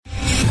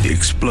The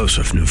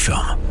explosive new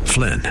film,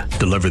 Flynn,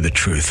 deliver the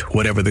truth,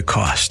 whatever the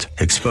cost.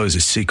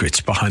 Exposes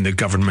secrets behind the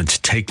government's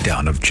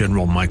takedown of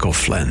General Michael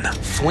Flynn.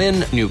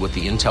 Flynn knew what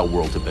the intel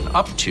world had been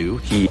up to.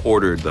 He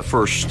ordered the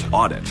first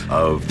audit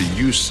of the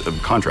use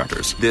of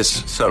contractors.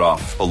 This set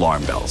off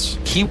alarm bells.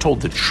 He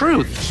told the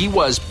truth. He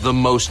was the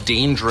most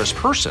dangerous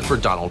person for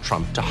Donald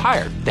Trump to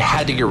hire. They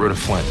had to get rid of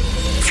Flynn.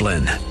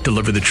 Flynn,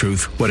 deliver the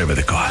truth, whatever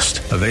the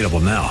cost. Available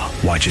now.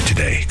 Watch it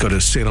today. Go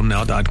to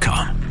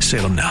salemnow.com.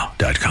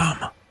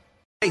 salemnow.com.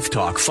 Faith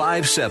Talk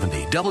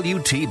 570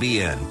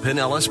 WTBN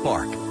Pinellas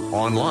Park.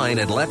 Online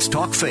at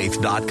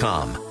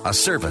letstalkfaith.com. A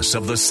service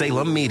of the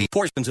Salem Media.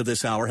 Portions of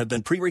this hour have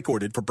been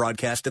pre-recorded for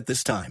broadcast at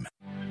this time.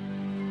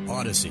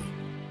 Odyssey.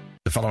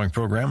 The following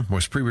program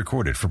was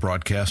pre-recorded for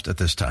broadcast at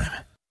this time.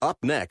 Up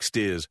next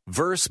is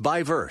Verse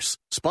by Verse,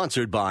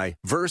 sponsored by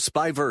Verse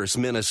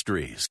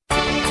Ministries.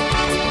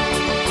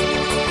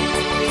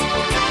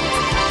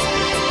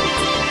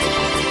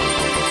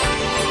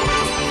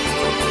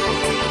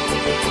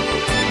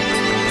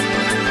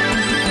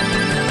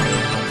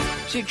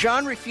 See,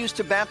 John refused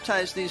to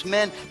baptize these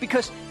men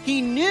because he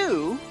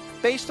knew,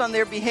 based on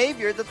their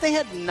behavior, that they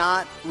had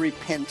not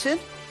repented.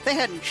 They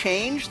hadn't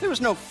changed. There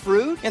was no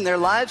fruit in their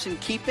lives in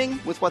keeping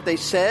with what they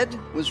said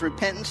was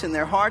repentance in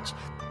their hearts.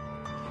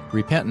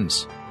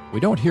 Repentance. We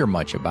don't hear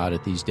much about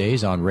it these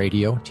days on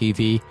radio,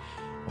 TV,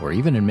 or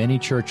even in many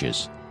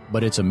churches,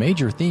 but it's a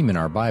major theme in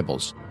our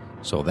Bibles.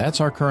 So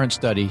that's our current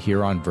study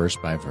here on Verse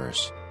by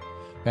Verse.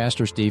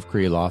 Pastor Steve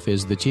Kreloff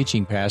is the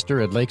teaching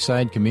pastor at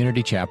Lakeside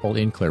Community Chapel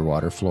in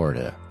Clearwater,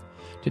 Florida.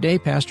 Today,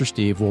 Pastor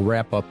Steve will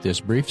wrap up this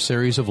brief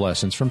series of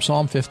lessons from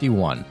Psalm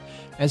 51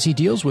 as he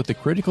deals with the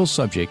critical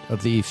subject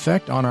of the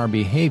effect on our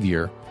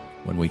behavior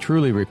when we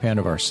truly repent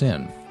of our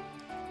sin.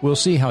 We'll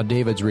see how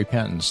David's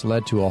repentance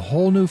led to a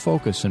whole new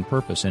focus and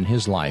purpose in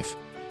his life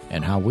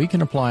and how we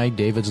can apply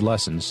David's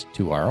lessons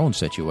to our own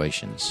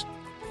situations.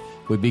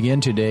 We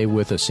begin today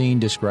with a scene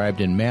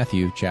described in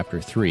Matthew chapter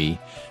 3,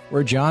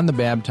 where John the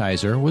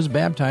Baptizer was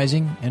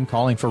baptizing and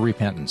calling for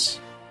repentance.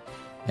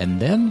 And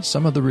then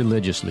some of the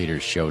religious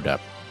leaders showed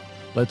up.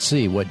 Let's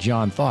see what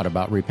John thought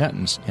about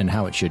repentance and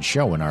how it should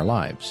show in our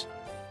lives.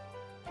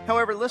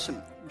 However,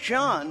 listen,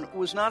 John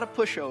was not a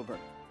pushover.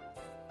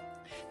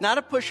 Not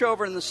a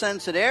pushover in the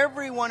sense that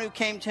everyone who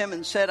came to him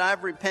and said,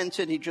 I've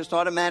repented, he just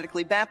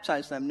automatically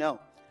baptized them. No,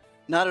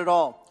 not at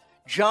all.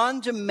 John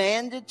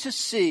demanded to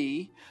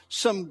see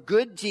some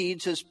good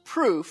deeds as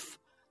proof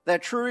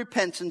that true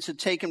repentance had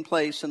taken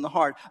place in the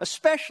heart,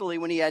 especially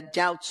when he had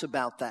doubts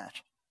about that.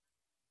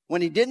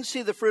 When he didn't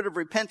see the fruit of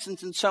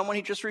repentance in someone,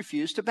 he just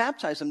refused to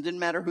baptize them. Didn't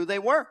matter who they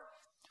were.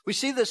 We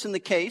see this in the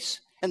case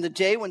in the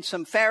day when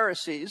some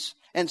Pharisees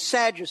and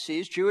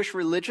Sadducees, Jewish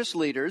religious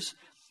leaders,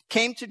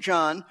 came to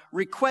John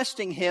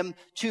requesting him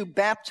to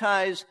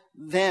baptize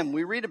them.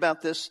 We read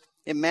about this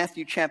in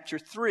Matthew chapter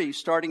 3,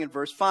 starting at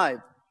verse 5.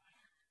 It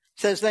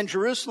says, Then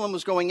Jerusalem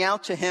was going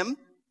out to him,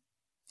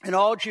 and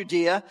all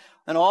Judea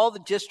and all the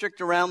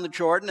district around the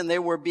Jordan, and they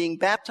were being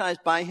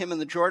baptized by him in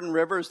the Jordan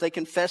River as they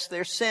confessed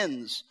their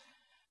sins.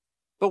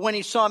 But when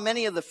he saw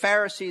many of the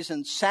Pharisees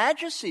and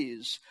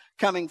Sadducees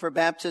coming for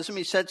baptism,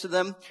 he said to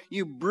them,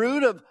 You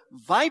brood of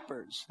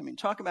vipers. I mean,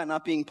 talk about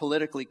not being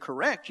politically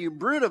correct. You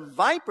brood of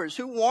vipers,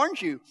 who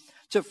warned you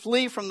to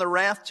flee from the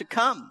wrath to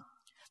come?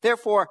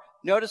 Therefore,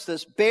 notice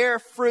this, bear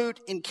fruit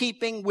in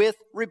keeping with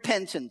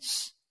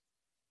repentance.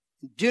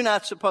 Do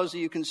not suppose that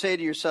you can say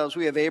to yourselves,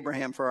 we have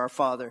Abraham for our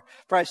father.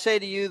 For I say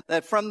to you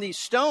that from these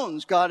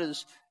stones God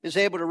is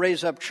able to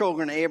raise up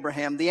children to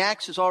Abraham. The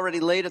axe is already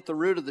laid at the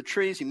root of the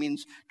trees. He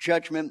means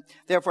judgment.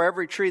 Therefore,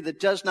 every tree that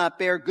does not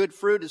bear good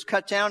fruit is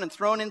cut down and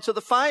thrown into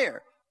the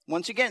fire.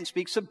 Once again,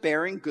 speaks of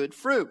bearing good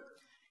fruit.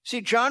 See,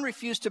 John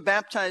refused to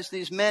baptize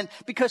these men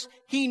because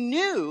he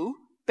knew,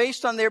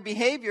 based on their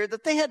behavior,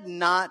 that they had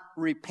not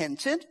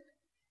repented.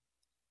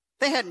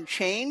 They hadn't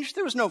changed.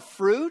 There was no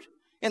fruit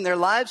in their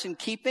lives in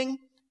keeping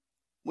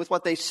with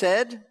what they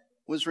said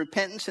was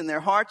repentance in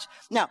their hearts.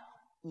 Now,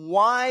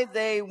 why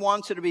they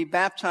wanted to be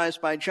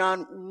baptized by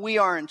John, we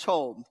aren't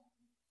told.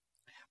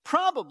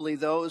 Probably,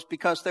 though, is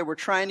because they were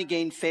trying to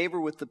gain favor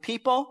with the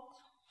people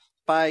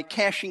by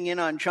cashing in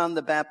on John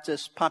the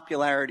Baptist's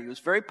popularity. He was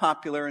very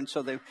popular, and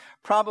so they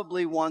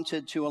probably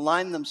wanted to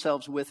align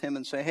themselves with him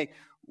and say, hey,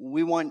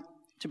 we want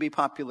to be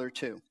popular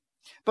too.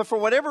 But for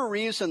whatever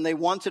reason they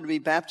wanted to be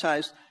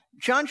baptized,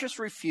 John just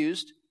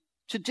refused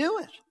to do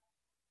it.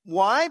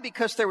 Why?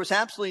 Because there was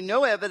absolutely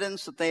no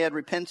evidence that they had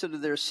repented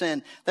of their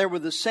sin. They were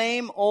the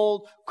same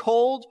old,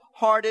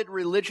 cold-hearted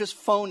religious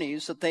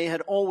phonies that they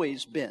had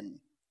always been.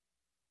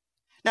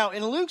 Now,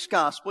 in Luke's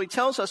gospel, he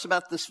tells us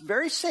about this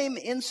very same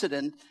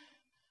incident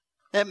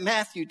that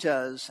Matthew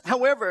does.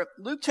 However,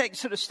 Luke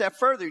takes it a step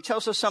further. He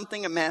tells us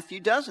something that Matthew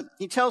doesn't.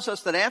 He tells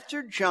us that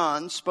after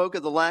John spoke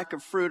of the lack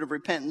of fruit of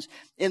repentance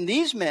in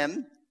these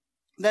men,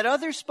 that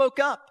others spoke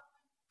up.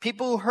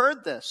 People who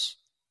heard this.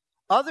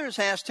 Others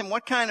asked him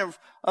what kind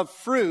of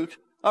fruit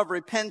of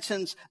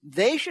repentance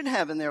they should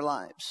have in their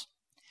lives.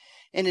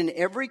 And in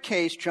every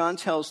case, John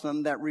tells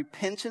them that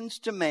repentance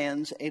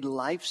demands a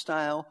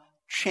lifestyle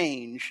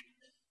change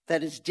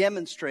that is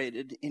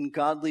demonstrated in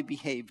godly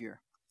behavior.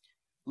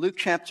 Luke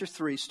chapter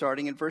 3,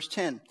 starting in verse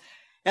 10.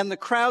 And the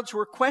crowds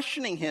were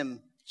questioning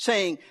him,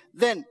 saying,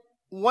 then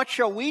what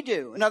shall we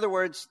do? In other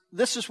words,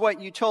 this is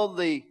what you told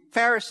the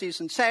Pharisees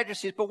and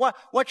Sadducees, but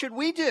what should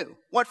we do?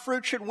 What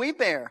fruit should we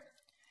bear?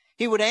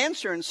 He would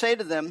answer and say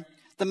to them,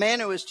 the man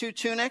who has 2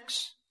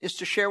 tunics is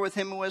to share with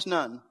him who has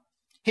none.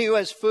 He who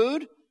has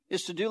food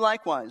is to do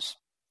likewise.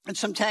 And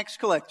some tax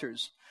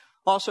collectors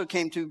also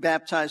came to be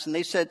baptized, and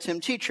they said to him,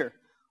 teacher,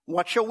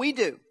 what shall we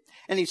do?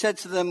 And he said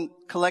to them,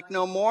 collect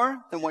no more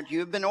than what you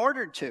have been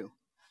ordered to.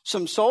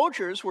 Some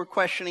soldiers were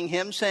questioning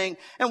him, saying,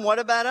 and what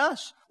about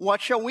us? What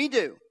shall we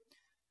do?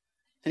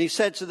 And he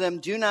said to them,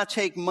 do not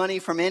take money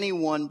from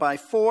anyone by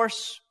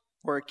force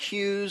or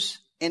accuse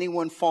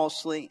anyone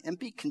falsely, and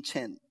be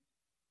content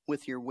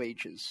with your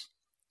wages.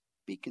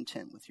 Be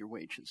content with your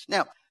wages.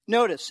 Now,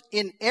 notice,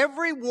 in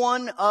every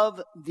one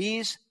of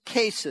these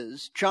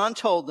cases, John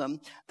told them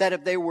that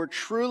if they were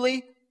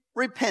truly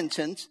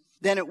repentant,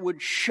 then it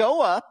would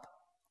show up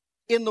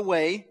in the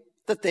way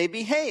that they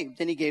behaved.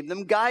 And he gave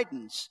them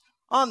guidance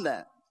on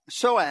that.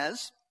 So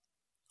as,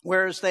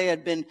 whereas they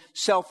had been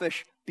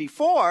selfish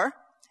before,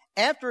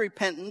 after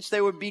repentance,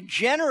 they would be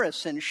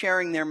generous in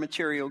sharing their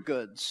material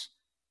goods.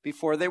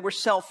 Before they were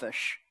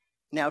selfish,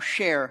 now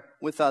share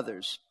with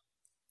others.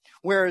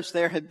 Whereas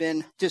there had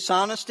been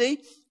dishonesty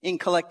in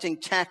collecting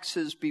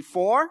taxes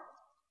before,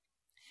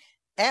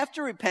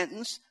 after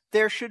repentance,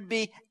 there should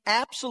be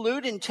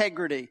absolute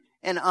integrity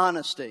and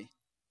honesty.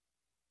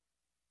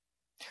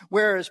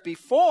 Whereas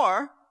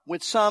before,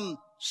 with some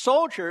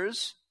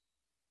soldiers,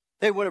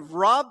 they would have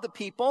robbed the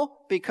people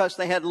because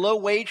they had low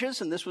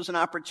wages, and this was an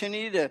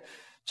opportunity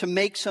to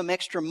make some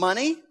extra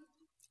money.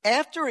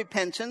 After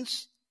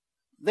repentance,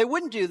 they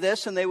wouldn't do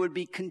this, and they would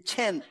be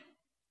content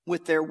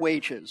with their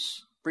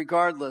wages,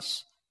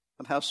 regardless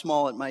of how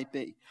small it might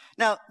be.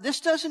 Now,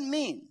 this doesn't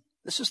mean,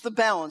 this is the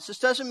balance, this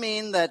doesn't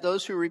mean that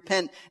those who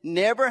repent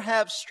never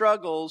have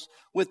struggles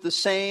with the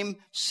same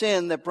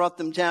sin that brought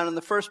them down in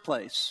the first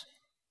place.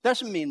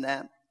 Doesn't mean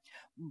that.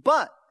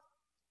 But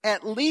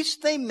at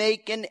least they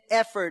make an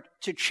effort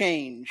to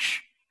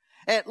change.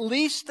 At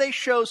least they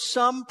show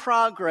some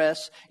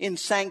progress in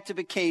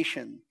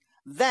sanctification.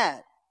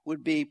 That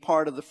would be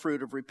part of the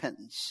fruit of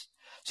repentance.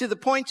 See, the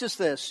point is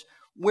this: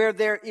 where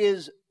there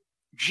is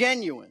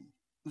genuine,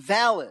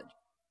 valid,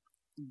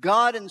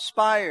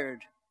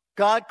 God-inspired,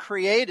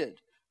 God-created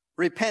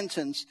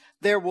repentance,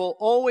 there will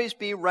always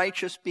be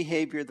righteous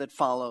behavior that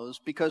follows,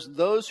 because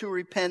those who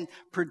repent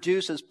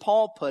produce, as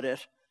Paul put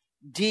it,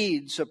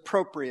 deeds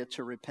appropriate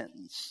to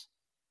repentance.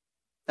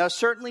 Now,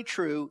 certainly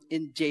true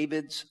in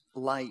David's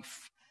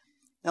life.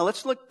 Now,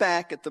 let's look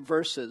back at the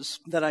verses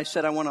that I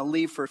said I want to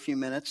leave for a few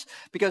minutes,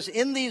 because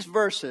in these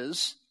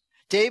verses,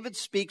 David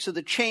speaks of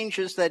the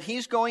changes that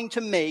he's going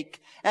to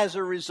make as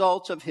a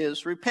result of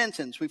his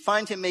repentance. We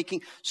find him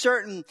making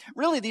certain,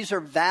 really these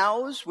are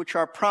vows, which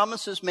are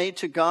promises made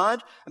to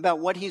God about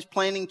what he's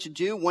planning to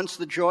do once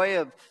the joy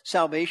of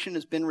salvation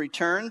has been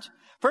returned.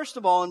 First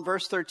of all, in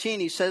verse 13,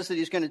 he says that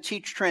he's going to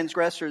teach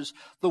transgressors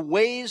the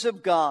ways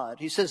of God.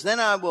 He says, then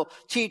I will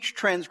teach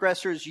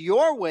transgressors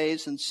your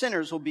ways, and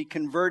sinners will be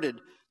converted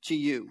to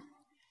you.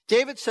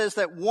 David says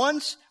that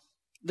once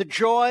the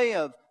joy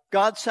of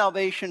God's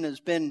salvation has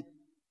been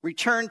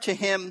returned to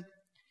him,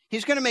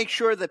 he's going to make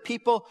sure that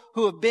people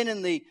who have been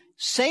in the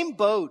same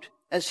boat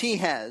as he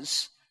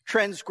has,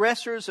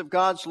 transgressors of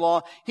God's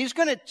law, he's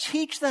going to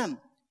teach them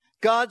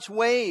God's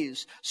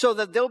ways so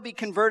that they'll be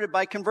converted.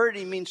 By converted,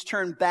 he means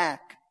turn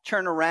back,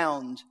 turn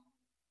around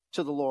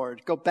to the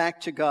Lord, go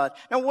back to God.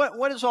 Now,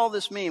 what does all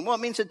this mean? Well,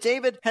 it means that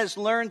David has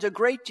learned a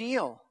great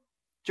deal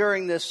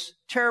during this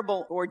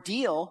terrible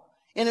ordeal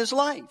in his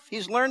life.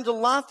 He's learned a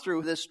lot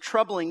through this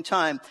troubling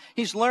time.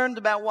 He's learned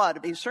about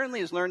what? He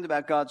certainly has learned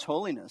about God's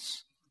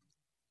holiness.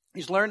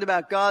 He's learned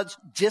about God's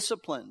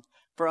discipline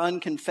for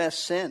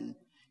unconfessed sin.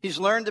 He's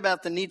learned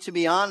about the need to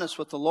be honest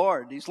with the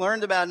Lord. He's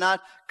learned about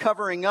not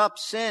covering up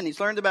sin.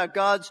 He's learned about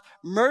God's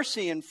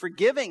mercy and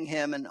forgiving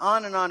him, and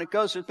on it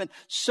goes. There's been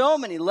so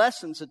many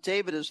lessons that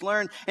David has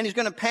learned, and he's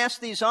going to pass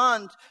these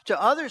on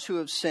to others who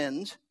have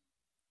sinned.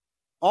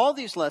 All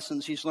these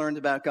lessons he's learned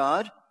about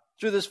God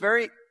through this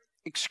very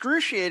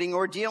excruciating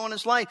ordeal in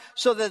his life,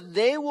 so that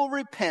they will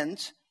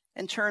repent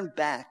and turn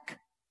back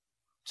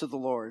to the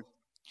Lord.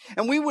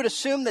 And we would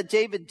assume that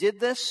David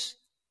did this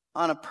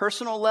on a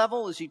personal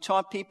level as he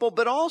taught people,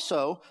 but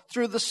also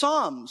through the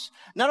Psalms.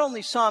 Not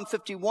only Psalm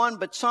 51,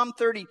 but Psalm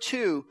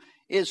 32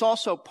 is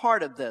also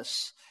part of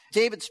this.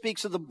 David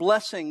speaks of the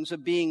blessings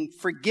of being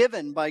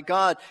forgiven by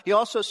God. He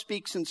also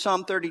speaks in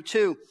Psalm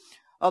 32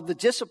 of the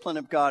discipline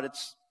of God.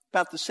 It's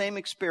about the same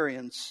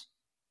experience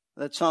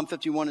that Psalm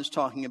 51 is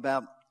talking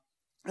about.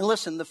 And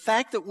listen, the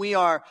fact that we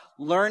are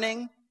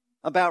learning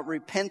about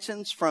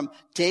repentance from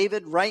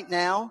David right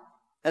now,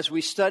 as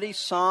we study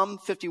Psalm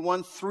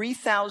 51,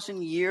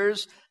 3,000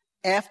 years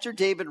after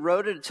David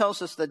wrote it, it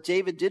tells us that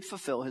David did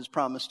fulfill his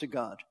promise to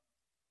God.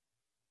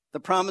 The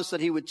promise that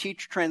he would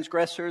teach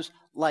transgressors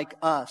like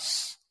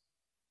us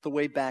the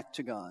way back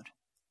to God.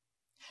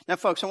 Now,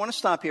 folks, I want to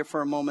stop here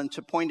for a moment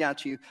to point out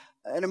to you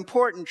an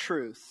important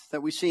truth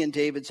that we see in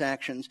David's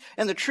actions.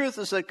 And the truth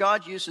is that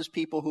God uses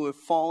people who have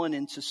fallen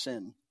into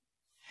sin.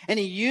 And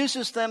he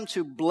uses them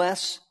to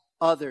bless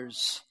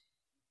others.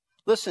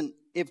 Listen,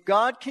 if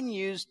God can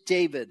use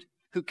David,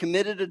 who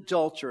committed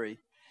adultery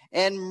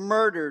and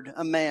murdered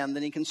a man,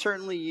 then he can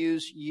certainly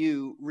use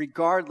you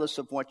regardless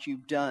of what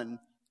you've done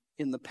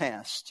in the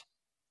past.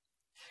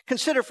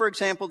 Consider, for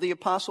example, the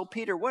Apostle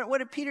Peter. What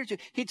did Peter do?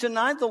 He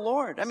denied the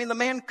Lord. I mean, the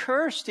man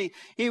cursed.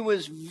 He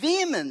was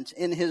vehement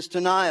in his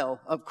denial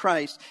of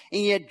Christ.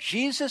 And yet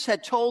Jesus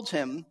had told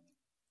him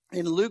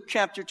in Luke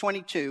chapter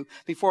 22,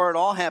 before it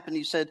all happened,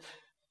 he said,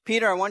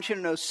 Peter, I want you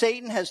to know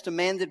Satan has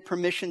demanded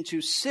permission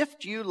to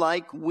sift you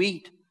like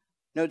wheat.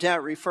 No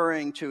doubt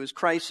referring to his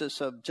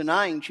crisis of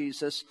denying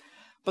Jesus.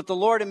 But the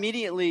Lord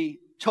immediately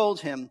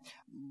told him,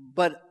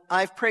 but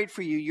I've prayed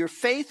for you. Your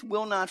faith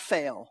will not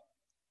fail.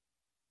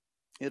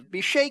 It'll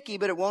be shaky,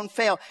 but it won't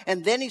fail.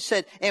 And then he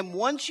said, and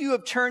once you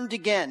have turned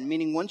again,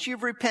 meaning once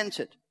you've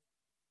repented,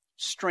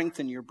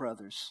 strengthen your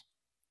brothers.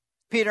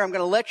 Peter, I'm going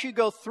to let you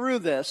go through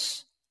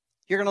this.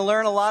 You're going to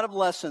learn a lot of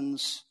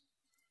lessons.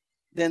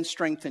 Then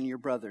strengthen your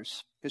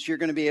brothers, because you're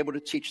going to be able to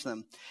teach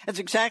them. That's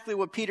exactly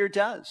what Peter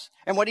does.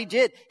 And what he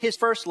did, his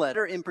first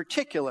letter in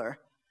particular,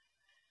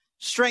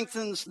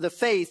 strengthens the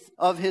faith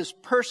of his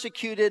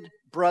persecuted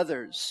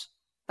brothers.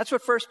 That's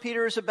what 1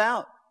 Peter is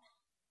about.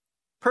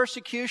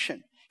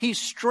 Persecution. He's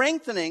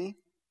strengthening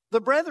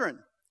the brethren.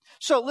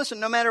 So listen,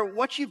 no matter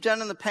what you've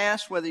done in the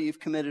past, whether you've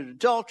committed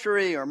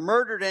adultery or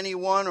murdered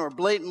anyone or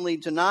blatantly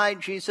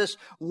denied Jesus,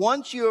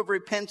 once you have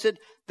repented,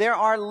 there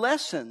are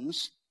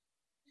lessons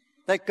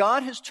that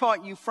God has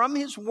taught you from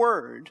his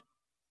word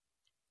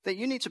that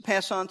you need to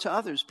pass on to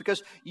others,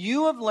 because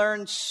you have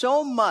learned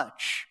so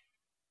much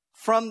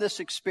from this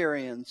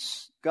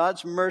experience,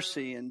 God's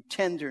mercy and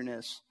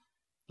tenderness,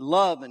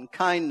 love and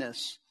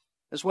kindness,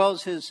 as well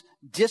as his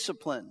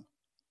discipline,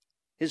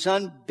 his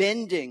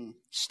unbending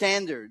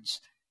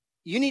standards.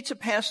 You need to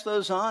pass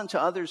those on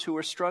to others who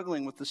are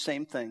struggling with the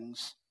same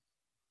things.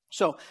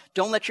 So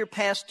don't let your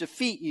past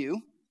defeat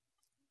you.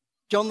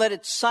 Don't let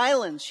it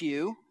silence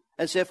you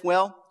as if,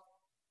 well,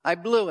 I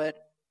blew it.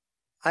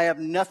 I have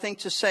nothing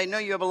to say. No,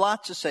 you have a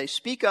lot to say.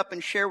 Speak up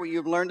and share what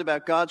you've learned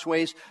about God's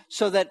ways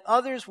so that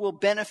others will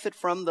benefit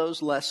from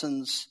those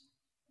lessons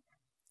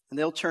and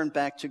they'll turn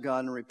back to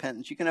God in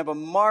repentance. You can have a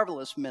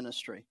marvelous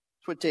ministry.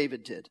 That's what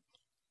David did.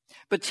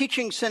 But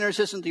teaching sinners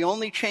isn't the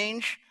only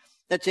change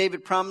that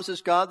David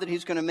promises God that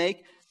he's going to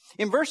make.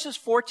 In verses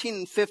 14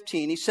 and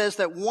 15, he says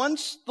that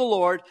once the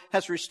Lord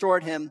has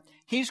restored him,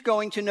 he's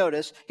going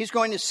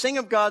to sing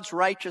of God's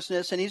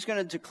righteousness, and he's going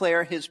to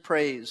declare his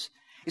praise.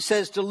 He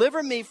says,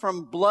 deliver me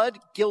from blood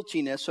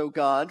guiltiness, O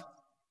God,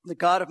 the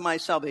God of my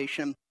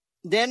salvation.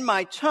 Then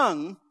my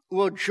tongue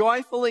will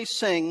joyfully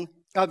sing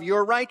of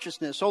your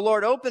righteousness. O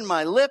Lord, open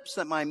my lips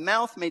that my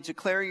mouth may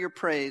declare your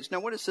praise. Now,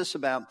 what is this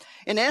about?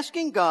 In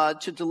asking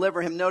God to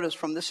deliver him, notice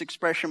from this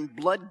expression,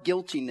 blood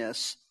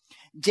guiltiness,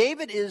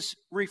 David is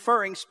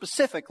referring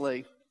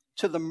specifically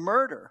to the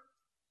murder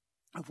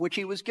of which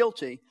he was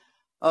guilty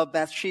of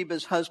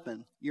Bathsheba's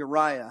husband,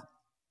 Uriah.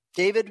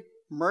 David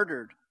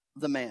murdered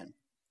the man.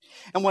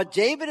 And what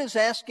David is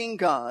asking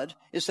God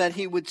is that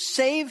he would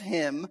save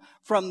him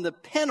from the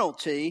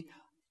penalty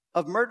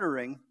of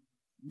murdering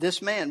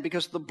this man,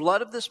 because the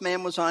blood of this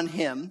man was on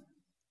him,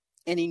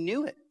 and he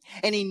knew it.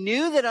 And he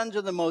knew that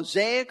under the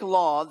Mosaic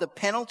law, the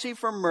penalty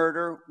for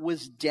murder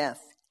was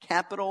death,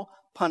 capital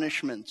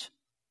punishment.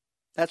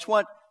 That's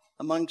what,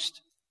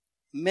 amongst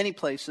many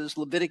places,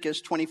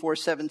 Leviticus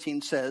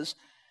 24:17 says,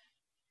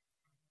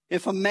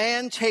 if a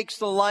man takes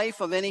the life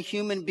of any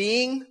human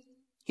being,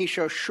 he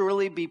shall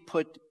surely be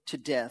put to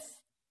death.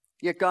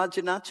 Yet God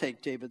did not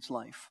take David's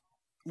life.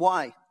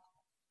 Why?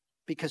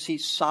 Because he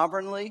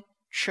sovereignly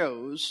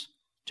chose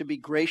to be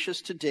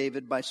gracious to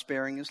David by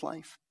sparing his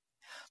life.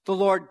 The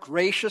Lord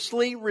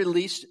graciously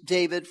released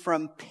David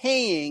from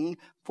paying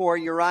for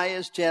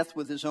Uriah's death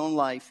with his own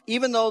life,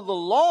 even though the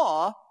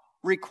law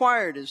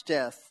required his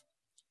death.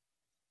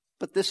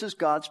 But this is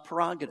God's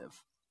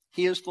prerogative.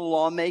 He is the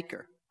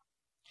lawmaker.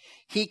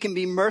 He can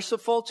be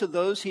merciful to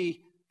those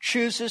he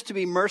chooses to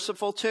be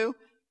merciful to.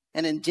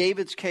 And in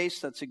David's case,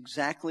 that's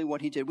exactly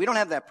what he did. We don't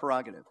have that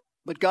prerogative,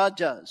 but God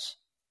does.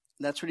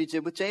 And that's what he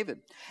did with David.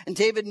 And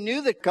David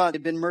knew that God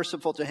had been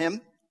merciful to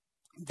him.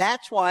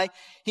 That's why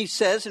he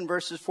says in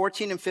verses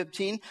 14 and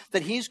 15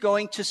 that he's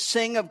going to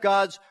sing of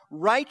God's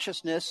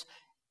righteousness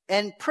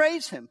and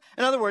praise him.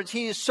 In other words,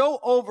 he is so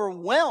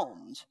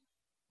overwhelmed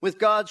with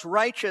God's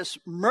righteous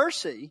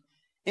mercy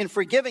in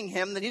forgiving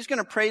him that he's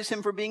going to praise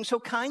him for being so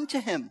kind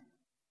to him.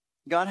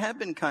 God had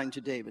been kind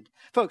to David.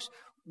 Folks,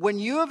 when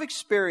you have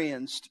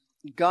experienced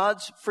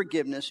God's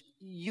forgiveness,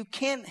 you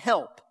can't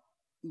help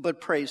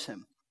but praise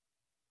him.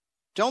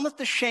 Don't let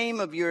the shame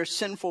of your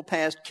sinful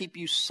past keep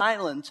you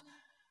silent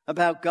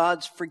about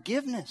God's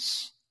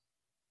forgiveness.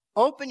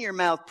 Open your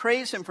mouth,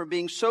 praise him for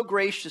being so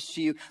gracious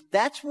to you.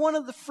 That's one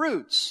of the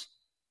fruits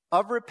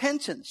of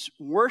repentance,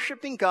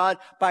 worshiping God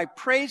by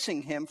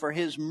praising him for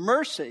his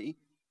mercy,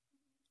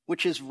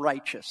 which is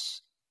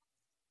righteous.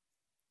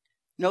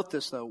 Note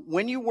this, though.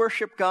 When you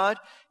worship God,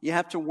 you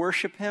have to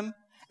worship him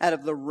out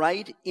of the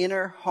right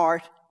inner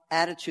heart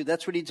attitude.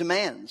 That's what he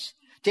demands.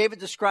 David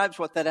describes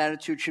what that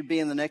attitude should be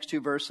in the next 2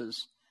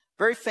 verses.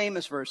 Very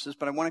famous verses,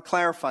 but I want to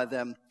clarify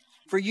them.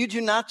 For you do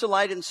not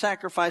delight in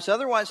sacrifice,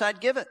 otherwise I'd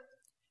give it.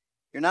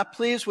 You're not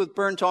pleased with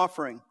burnt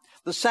offering.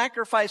 The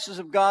sacrifices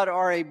of God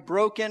are a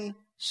broken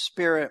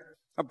spirit.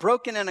 A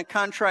broken and a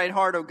contrite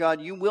heart, O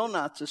God, you will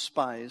not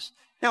despise.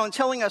 Now, in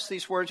telling us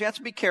these words, you have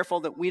to be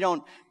careful that we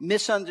don't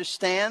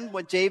misunderstand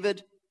what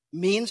David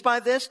means by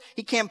this.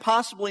 He can't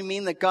possibly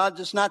mean that God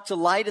does not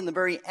delight in the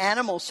very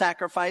animal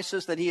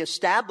sacrifices that he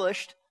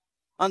established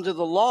under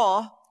the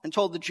law and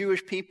told the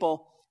Jewish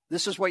people,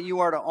 this is what you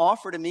are to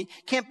offer to me.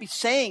 Can't be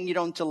saying you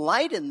don't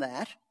delight in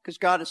that because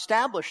God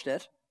established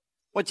it.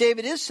 What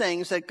David is saying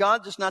is that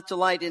God does not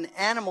delight in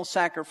animal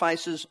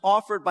sacrifices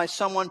offered by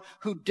someone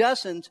who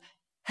doesn't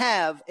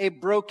have a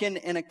broken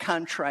and a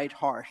contrite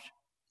heart.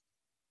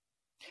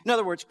 In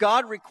other words,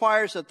 God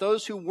requires that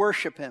those who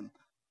worship him,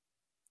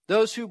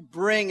 those who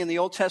bring, in the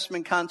Old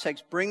Testament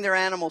context, bring their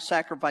animal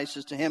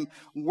sacrifices to him,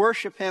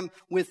 worship him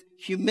with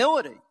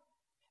humility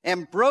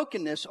and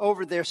brokenness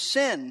over their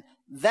sin.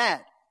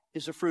 That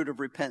is a fruit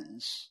of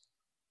repentance.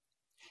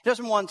 He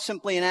doesn't want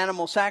simply an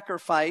animal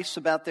sacrifice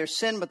about their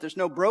sin, but there's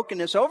no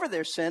brokenness over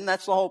their sin.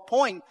 That's the whole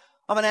point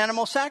of an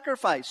animal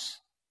sacrifice.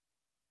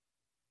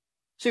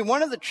 See,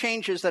 one of the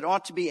changes that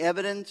ought to be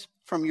evident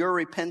from your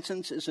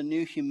repentance is a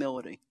new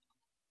humility.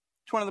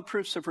 It's one of the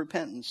proofs of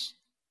repentance.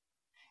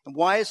 And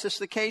why is this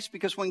the case?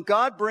 Because when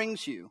God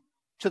brings you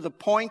to the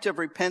point of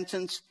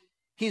repentance,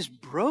 he's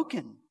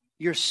broken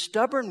your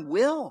stubborn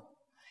will.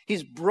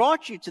 He's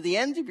brought you to the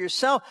end of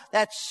yourself.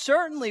 That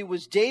certainly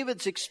was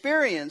David's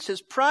experience.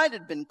 His pride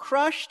had been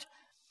crushed.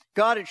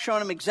 God had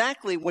shown him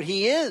exactly what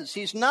he is.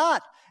 He's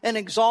not an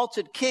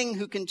exalted king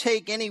who can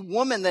take any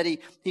woman that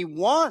he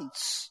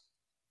wants,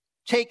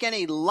 take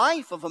any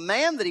life of a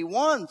man that he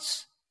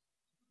wants.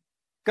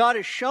 God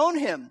has shown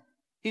him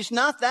he's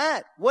not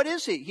that. What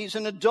is he? He's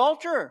an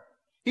adulterer.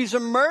 He's a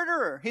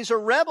murderer. He's a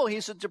rebel.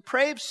 He's a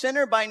depraved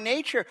sinner by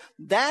nature.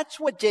 That's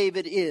what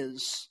David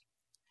is.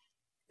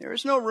 There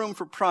is no room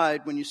for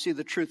pride when you see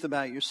the truth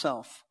about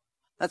yourself.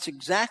 That's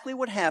exactly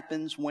what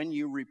happens when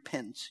you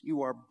repent.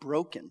 You are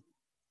broken.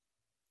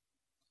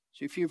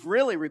 So if you've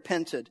really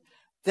repented,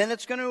 then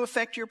it's going to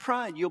affect your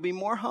pride. You'll be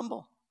more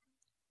humble,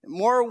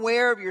 more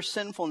aware of your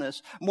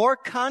sinfulness, more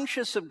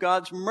conscious of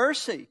God's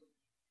mercy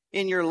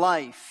in your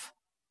life.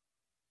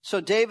 So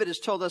David has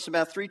told us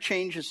about 3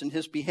 changes in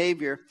his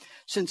behavior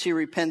since he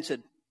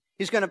repented.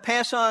 He's going to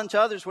pass on to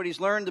others what he's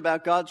learned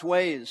about God's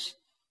ways.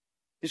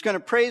 He's going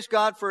to praise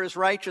God for his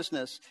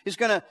righteousness. He's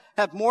going to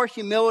have more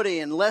humility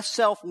and less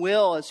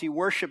self-will as he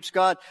worships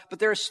God. But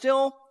there is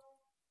still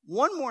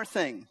one more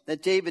thing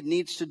that David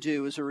needs to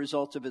do as a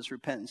result of his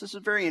repentance. This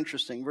is very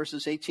interesting,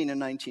 verses 18 and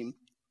 19.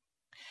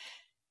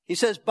 He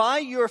says, by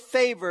your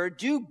favor,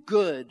 do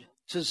good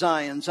to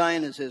Zion.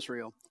 Zion is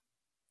Israel.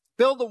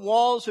 Build the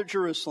walls of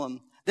Jerusalem.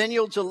 Then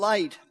you'll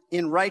delight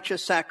in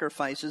righteous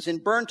sacrifices, in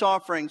burnt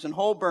offerings and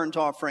whole burnt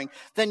offering.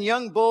 Then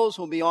young bulls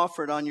will be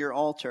offered on your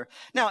altar.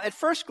 Now, at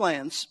first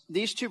glance,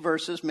 these 2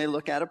 verses may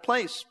look out of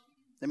place.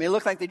 They may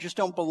look like they just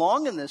don't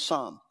belong in this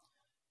psalm.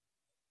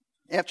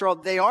 After all,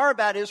 they are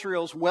about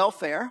Israel's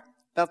welfare,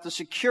 about the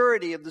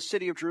security of the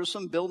city of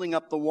Jerusalem, building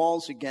up the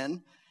walls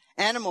again,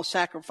 animal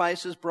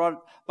sacrifices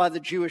brought by the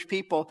Jewish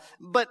people.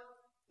 But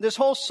this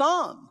whole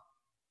psalm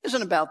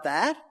isn't about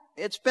that.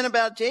 It's been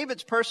about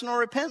David's personal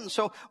repentance.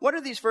 So what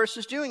are these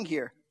verses doing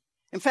here?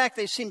 In fact,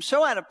 they seem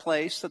so out of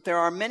place that there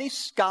are many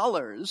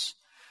scholars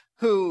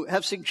who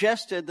have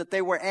suggested that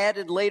they were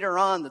added later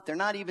on, that they're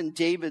not even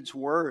David's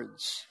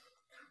words.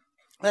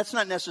 That's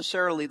not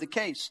necessarily the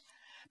case,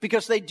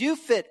 because they do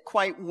fit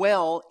quite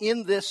well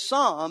in this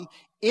psalm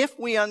if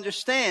we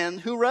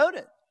understand who wrote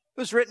it. It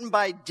was written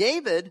by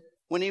David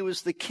when he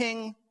was the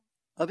king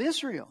of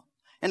Israel.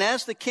 And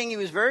as the king, he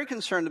was very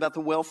concerned about the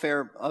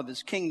welfare of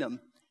his kingdom,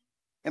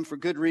 and for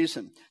good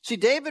reason. See,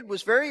 David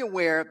was very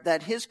aware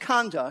that his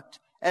conduct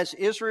as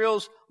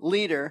Israel's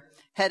leader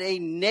had a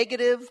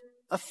negative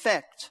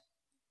effect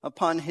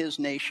upon his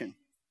nation.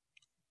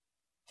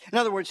 In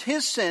other words,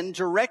 his sin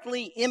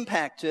directly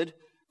impacted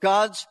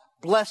God's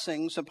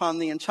blessings upon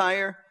the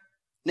entire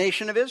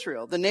nation of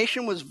Israel. The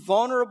nation was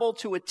vulnerable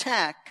to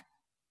attack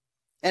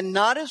and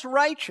not as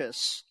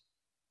righteous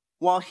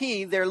while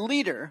he, their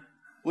leader,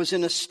 was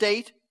in a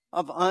state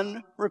of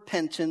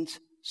unrepentant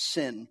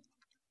sin.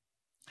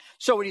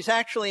 So what he's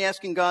actually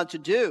asking God to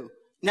do,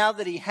 now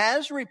that he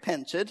has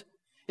repented,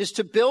 is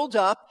to build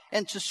up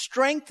and to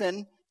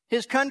strengthen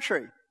his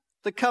country,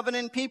 the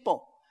covenant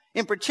people,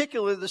 in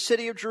particular the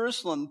city of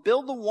Jerusalem.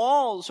 Build the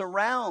walls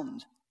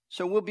around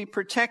so we'll be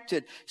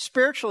protected.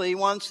 Spiritually, he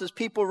wants his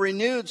people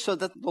renewed so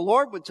that the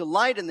Lord would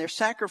delight in their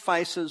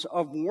sacrifices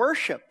of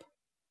worship.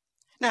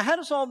 Now, how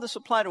does all this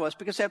apply to us?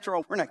 Because after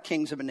all, we're not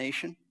kings of a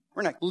nation.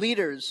 We're not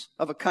leaders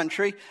of a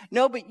country.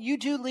 No, but you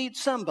do lead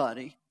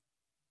somebody.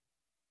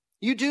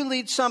 You do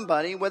lead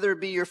somebody, whether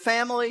it be your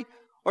family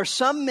or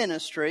some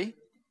ministry,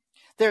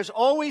 There's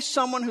always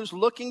someone who's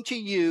looking to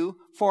you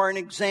for an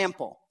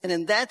example. And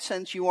in that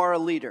sense, you are a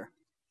leader.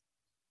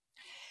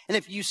 And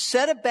if you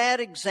set a bad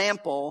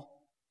example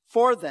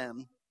for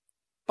them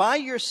by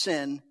your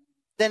sin,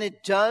 then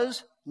it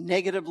does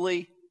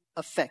negatively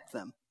affect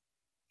them.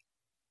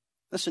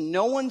 Listen,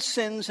 no one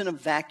sins in a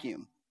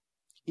vacuum.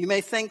 You may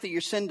think that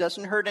your sin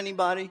doesn't hurt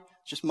anybody.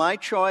 It's just my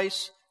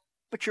choice.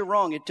 But you're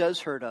wrong. It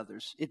does hurt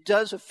others. It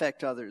does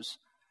affect others.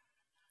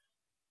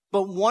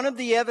 But one of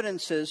the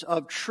evidences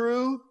of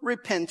true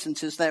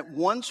repentance is that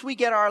once we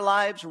get our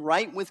lives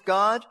right with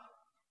God,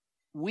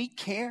 we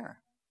care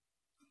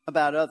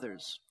about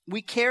others.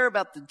 We care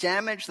about the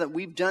damage that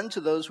we've done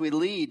to those we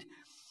lead.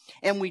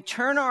 And we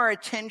turn our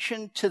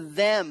attention to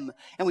them.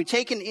 And we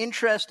take an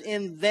interest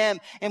in them.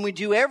 And we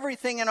do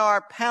everything in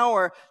our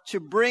power to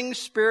bring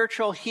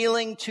spiritual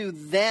healing to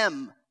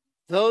them,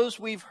 those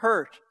we've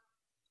hurt.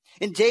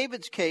 In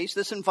David's case,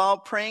 this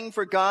involved praying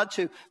for God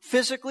to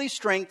physically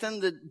strengthen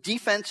the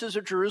defenses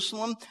of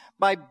Jerusalem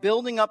by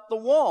building up the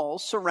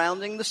walls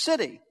surrounding the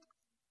city.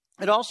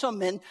 It also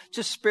meant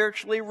to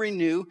spiritually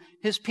renew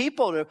his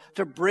people,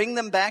 to bring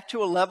them back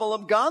to a level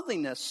of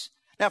godliness.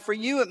 Now, for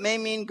you, it may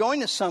mean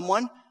going to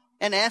someone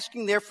and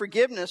asking their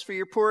forgiveness for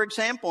your poor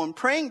example and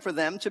praying for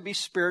them to be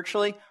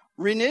spiritually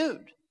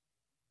renewed.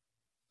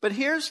 But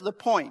here's the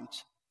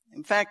point.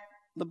 In fact,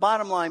 the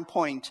bottom line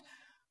point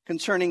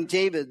concerning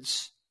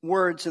David's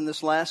words in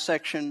this last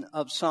section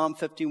of Psalm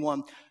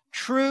 51.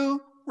 True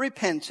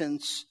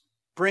repentance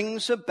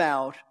brings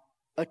about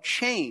a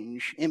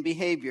change in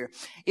behavior.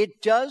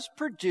 It does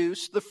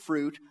produce the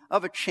fruit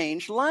of a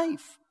changed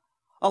life.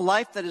 A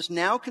life that is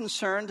now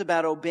concerned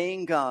about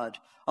obeying God.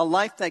 A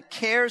life that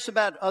cares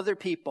about other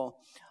people.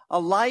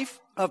 A life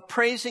of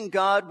praising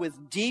God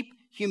with deep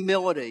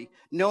humility,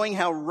 knowing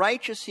how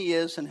righteous He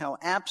is and how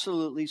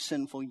absolutely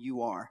sinful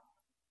you are.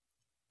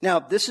 Now,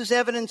 if this is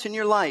evidence in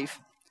your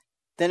life,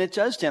 then it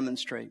does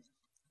demonstrate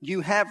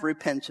you have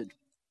repented.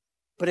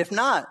 But if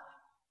not,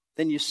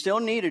 then you still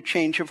need a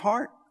change of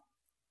heart.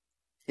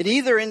 It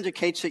either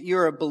indicates that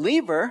you're a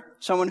believer,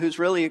 someone who's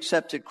really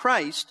accepted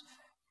Christ,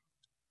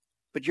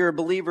 but you're a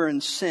believer in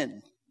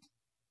sin.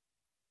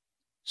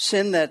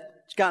 Sin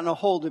that's gotten a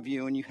hold of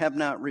you and you have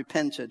not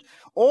repented.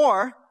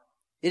 Or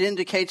it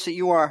indicates that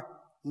you are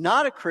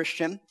not a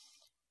Christian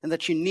and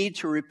that you need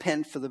to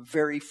repent for the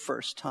very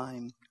first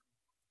time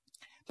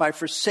by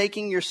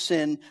forsaking your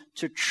sin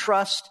to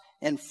trust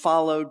and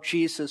follow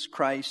Jesus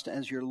Christ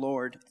as your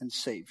Lord and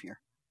Savior.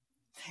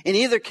 In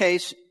either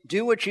case,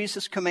 do what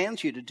Jesus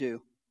commands you to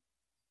do.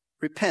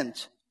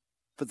 Repent,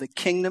 for the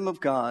kingdom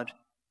of God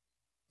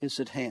is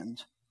at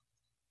hand.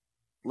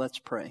 Let's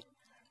pray.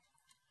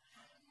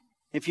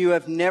 If you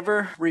have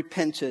never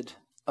repented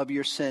of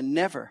your sin,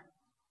 never.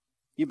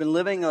 You've been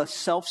living a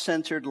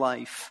self-centered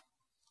life,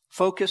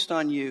 focused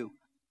on you.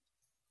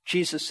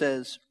 Jesus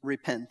says,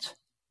 repent.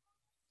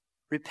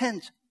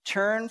 Repent.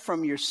 Turn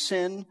from your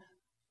sin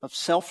of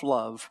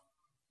self-love,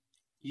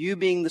 you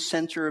being the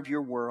center of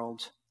your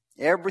world,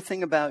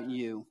 everything about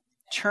you.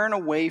 Turn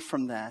away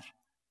from that.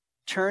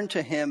 Turn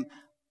to Him.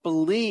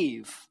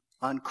 Believe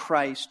on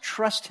Christ.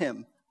 Trust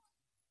Him.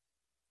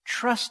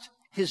 Trust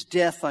His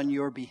death on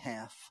your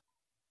behalf.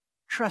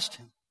 Trust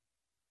Him.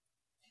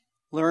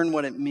 Learn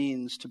what it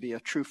means to be a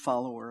true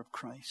follower of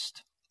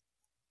Christ.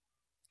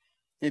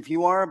 If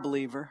you are a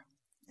believer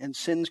and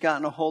sin's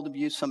gotten a hold of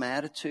you, some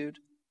attitude,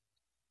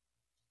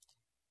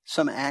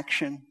 some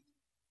action,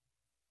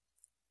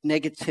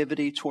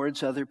 negativity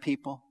towards other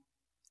people,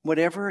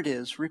 whatever it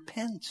is,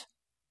 repent.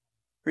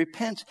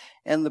 Repent.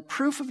 And the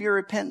proof of your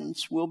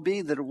repentance will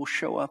be that it will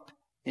show up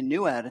in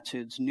new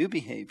attitudes, new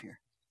behavior.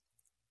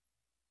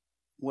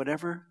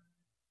 Whatever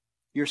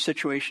your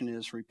situation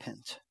is,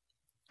 repent.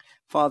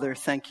 Father,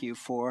 thank you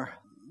for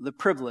the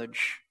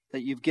privilege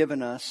that you've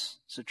given us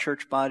as a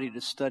church body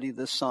to study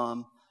this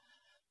psalm.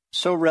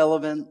 So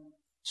relevant,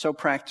 so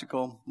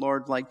practical.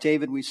 Lord, like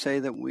David, we say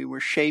that we were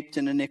shaped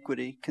in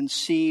iniquity,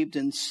 conceived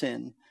in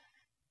sin.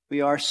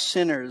 We are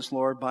sinners,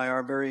 Lord, by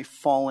our very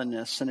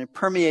fallenness, and it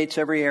permeates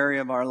every area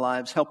of our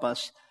lives. Help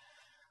us,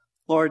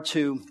 Lord,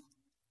 to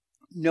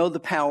know the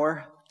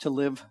power to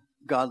live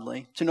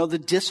godly, to know the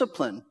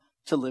discipline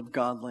to live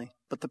godly,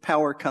 but the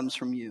power comes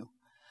from you.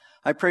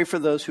 I pray for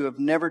those who have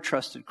never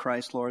trusted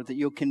Christ, Lord, that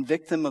you'll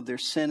convict them of their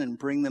sin and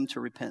bring them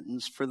to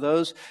repentance. For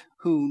those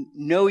who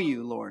know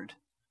you, Lord,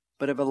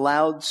 but have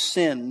allowed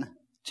sin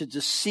to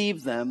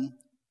deceive them,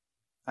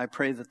 I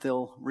pray that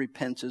they'll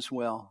repent as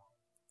well.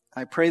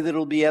 I pray that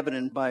it'll be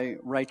evident by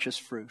righteous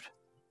fruit.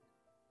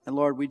 And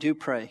Lord, we do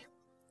pray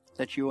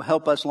that you will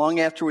help us long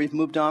after we've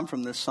moved on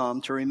from this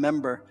psalm to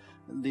remember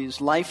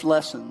these life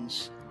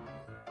lessons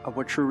of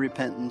what true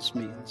repentance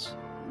means.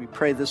 We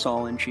pray this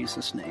all in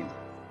Jesus' name.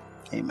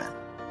 Amen.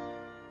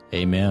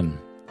 Amen.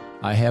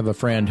 I have a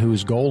friend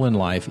whose goal in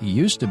life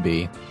used to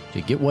be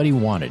to get what he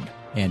wanted,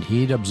 and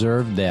he'd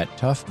observed that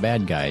tough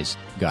bad guys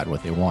got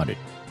what they wanted.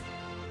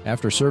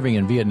 After serving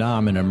in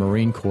Vietnam in a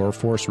Marine Corps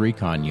Force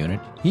Recon unit,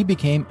 he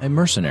became a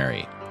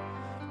mercenary.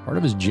 Part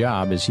of his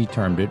job, as he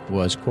termed it,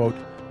 was, quote,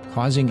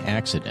 causing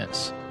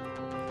accidents.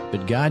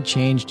 But God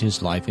changed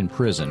his life in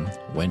prison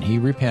when he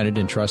repented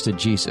and trusted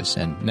Jesus,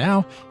 and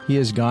now he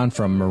has gone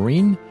from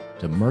Marine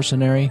to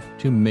mercenary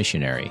to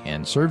missionary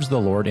and serves the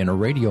Lord in a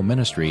radio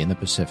ministry in the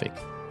Pacific.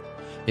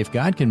 If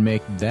God can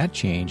make that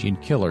change in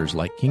killers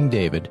like King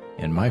David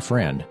and my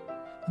friend,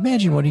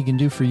 imagine what he can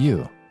do for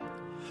you.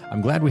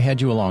 I'm glad we had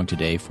you along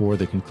today for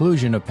the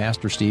conclusion of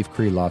Pastor Steve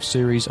Kreloff's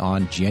series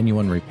on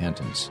genuine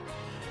repentance.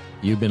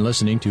 You've been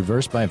listening to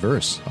Verse by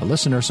Verse, a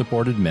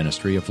listener-supported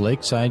ministry of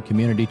Lakeside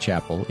Community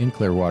Chapel in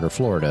Clearwater,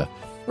 Florida,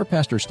 where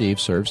Pastor Steve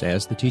serves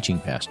as the teaching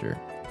pastor.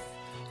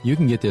 You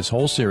can get this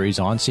whole series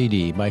on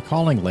CD by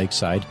calling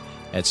Lakeside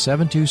at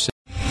 726.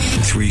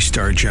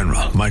 Three-star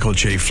General Michael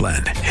J.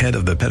 Flynn, head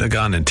of the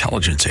Pentagon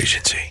Intelligence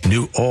Agency,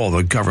 knew all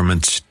the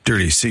government's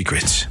dirty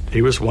secrets.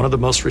 He was one of the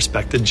most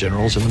respected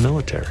generals in the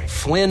military.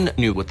 Flynn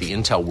knew what the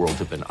intel world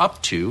had been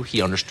up to.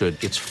 He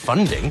understood its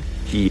funding.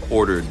 He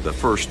ordered the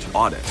first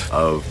audit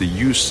of the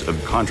use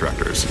of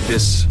contractors.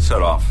 This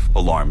set off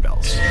alarm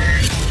bells.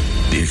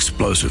 The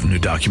explosive new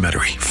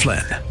documentary,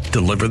 Flynn,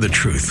 Deliver the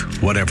Truth,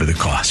 Whatever the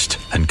Cost,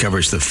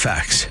 uncovers the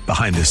facts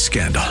behind this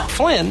scandal.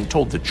 Flynn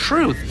told the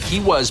truth. He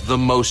was the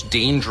most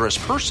dangerous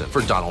person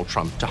for Donald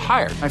Trump to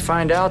hire. I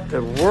find out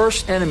the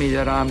worst enemy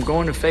that I'm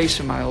going to face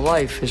in my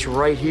life is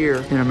right here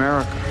in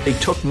America. They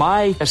took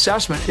my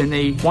assessment and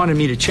they wanted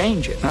me to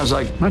change it. And I was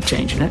like, I'm not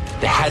changing it.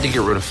 They had to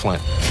get rid of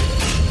Flynn.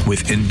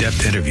 With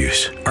in-depth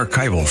interviews,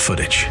 archival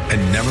footage,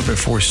 and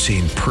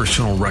never-before-seen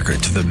personal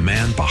records of the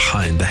man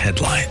behind the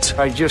headlines.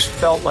 I just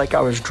felt like I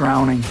was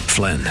drowning.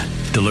 Flynn,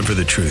 Deliver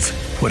the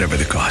Truth, Whatever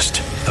the Cost.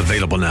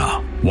 Available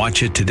now.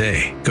 Watch it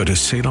today. Go to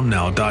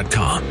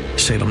salemnow.com.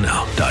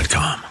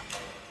 salemnow.com.